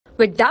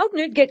With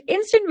Doubtnut, get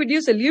instant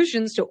video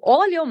solutions to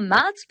all your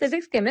maths,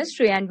 physics,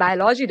 chemistry, and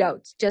biology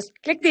doubts. Just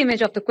click the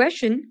image of the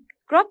question,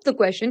 crop the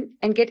question,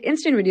 and get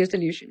instant video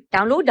solution.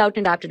 Download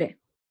Doubtnut app today.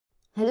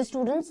 Hello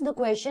students, the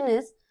question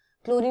is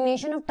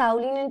chlorination of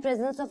toluene in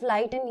presence of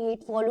light and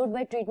heat followed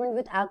by treatment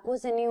with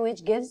aqueous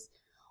NaOH gives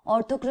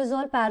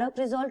orthocresol,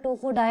 paracresol,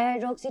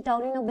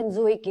 2,4-dihydroxytoluene or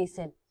benzoic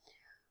acid.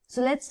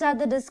 So let's start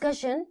the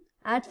discussion.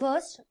 At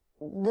first,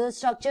 the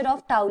structure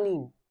of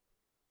toluene.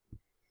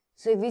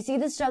 So if we see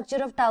the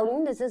structure of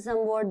toluene, this is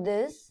somewhat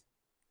this.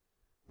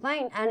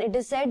 Fine. And it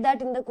is said that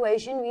in the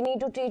question, we need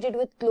to treat it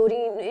with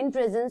chlorine in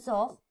presence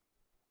of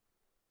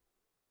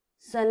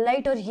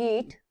sunlight or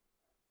heat.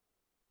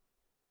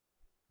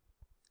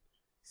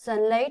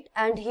 Sunlight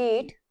and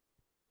heat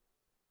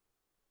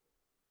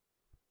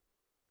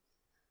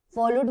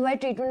followed by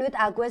treatment with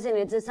aqueous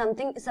NaOH. So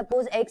something,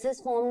 suppose X is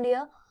formed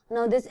here.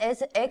 Now this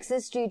X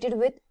is treated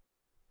with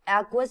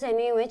aqueous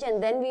NaOH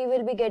and then we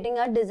will be getting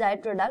our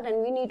desired product,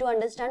 and we need to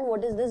understand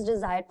what is this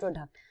desired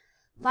product.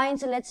 Fine,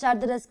 so let's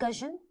start the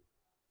discussion.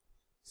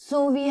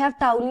 So we have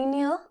toluene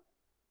here.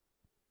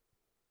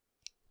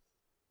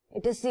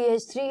 It is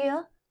CH3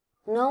 here.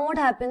 Now what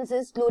happens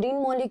is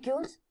chlorine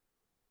molecules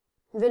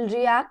will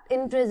react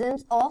in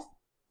presence of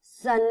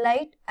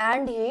sunlight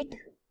and heat.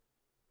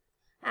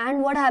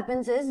 And what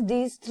happens is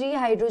these three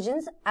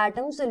hydrogen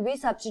atoms will be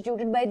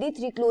substituted by the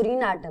three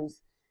chlorine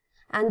atoms.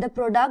 And the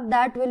product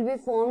that will be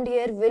formed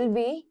here will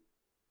be,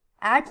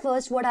 at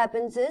first what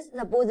happens is,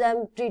 suppose I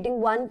am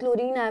treating one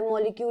chlorine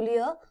molecule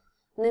here.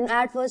 Then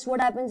at first what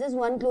happens is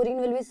one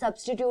chlorine will be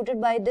substituted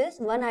by this,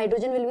 one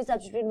hydrogen will be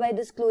substituted by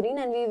this chlorine,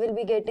 and we will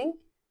be getting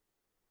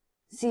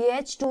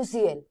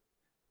CH2Cl.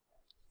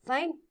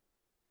 Fine.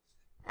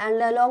 And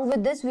along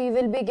with this we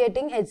will be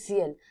getting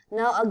HCl.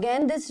 Now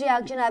again this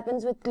reaction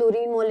happens with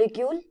chlorine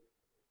molecule.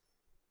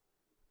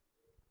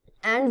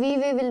 And we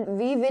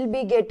will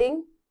be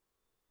getting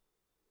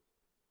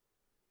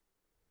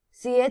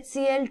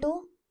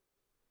CHCl2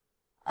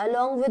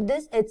 along with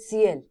this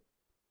HCl.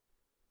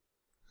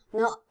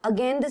 Now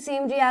again the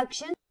same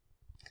reaction.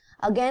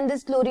 Again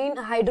this chlorine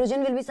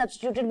hydrogen will be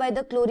substituted by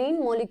the chlorine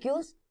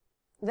molecules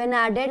when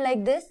added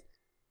like this.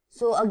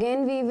 So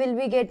again we will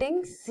be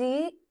getting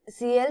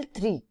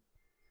CCl3.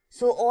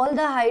 So all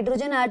the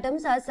hydrogen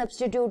atoms are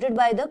substituted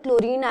by the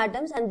chlorine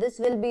atoms, and this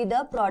will be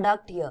the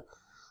product here.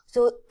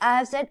 So I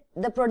have said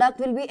the product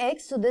will be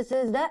X. So this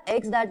is the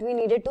X that we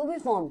needed to be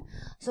formed.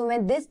 So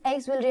when this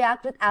X will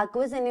react with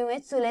aqueous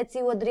NaOH, so let's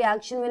see what the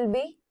reaction will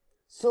be.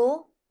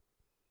 So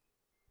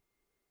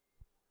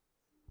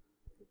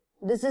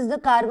this is the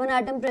carbon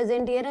atom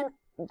present here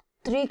and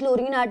three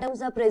chlorine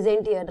atoms are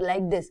present here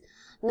like this.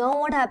 Now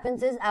what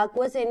happens is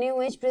aqueous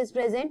NaOH is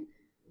present.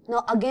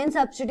 Now again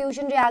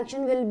substitution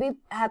reaction will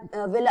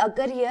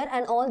occur here,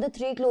 and all the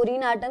three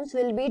chlorine atoms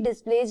will be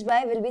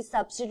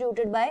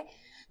substituted by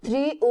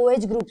three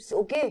OH groups.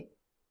 Okay,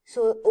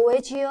 so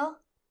OH here,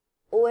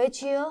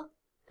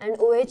 and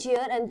OH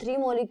here, and three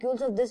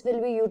molecules of this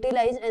will be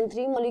utilized, and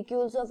three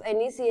molecules of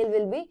NaCl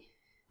will be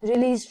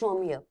released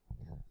from here.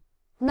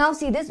 Now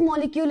see, this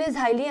molecule is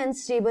highly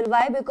unstable.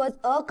 Why? Because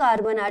a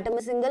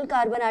single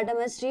carbon atom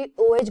has three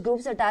OH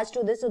groups attached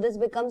to this, so this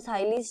becomes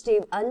highly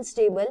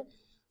unstable.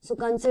 So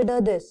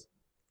consider this.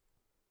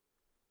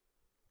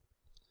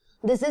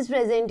 This is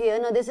present here.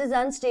 Now this is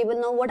unstable.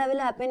 Now what will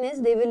happen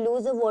is they will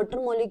lose a water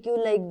molecule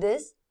like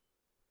this.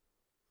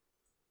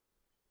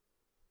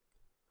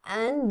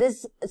 And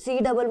this C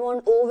double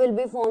bond O will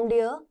be formed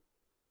here.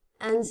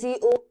 And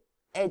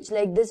COH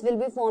like this will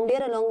be formed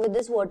here along with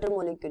this water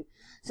molecule.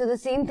 So the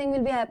same thing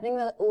will be happening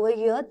over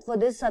here for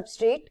this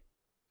substrate.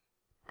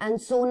 And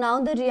so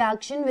now the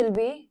reaction will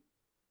be,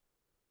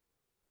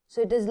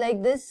 so it is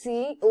like this,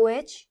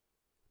 COH,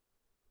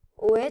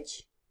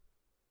 OH,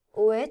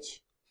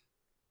 OH.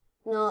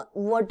 Now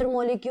water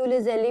molecule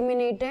is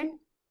eliminated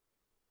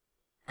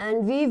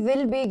and we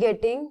will be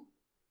getting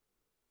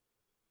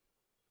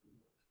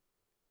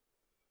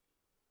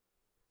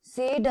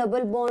C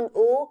double bond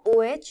O,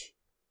 OH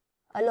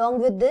along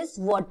with this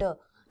water.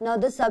 Now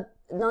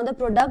the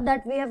product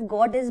that we have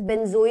got is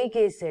benzoic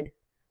acid.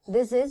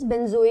 This is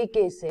benzoic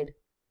acid.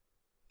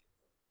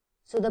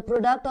 So the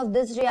product of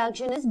this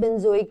reaction is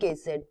benzoic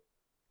acid.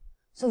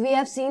 So we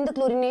have seen the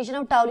chlorination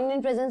of toluene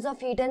in presence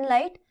of heat and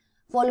light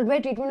followed by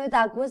treatment with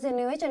aqueous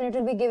NaOH, and it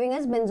will be giving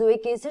us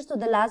benzoic acid. So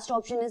the last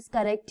option is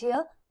correct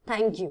here.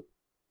 Thank you.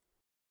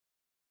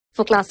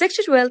 For class 6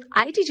 to 12,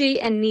 IIT JEE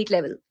and NEET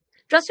level.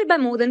 Trusted by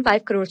more than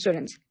 5 crore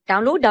students.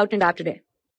 Download Doubtnut app today.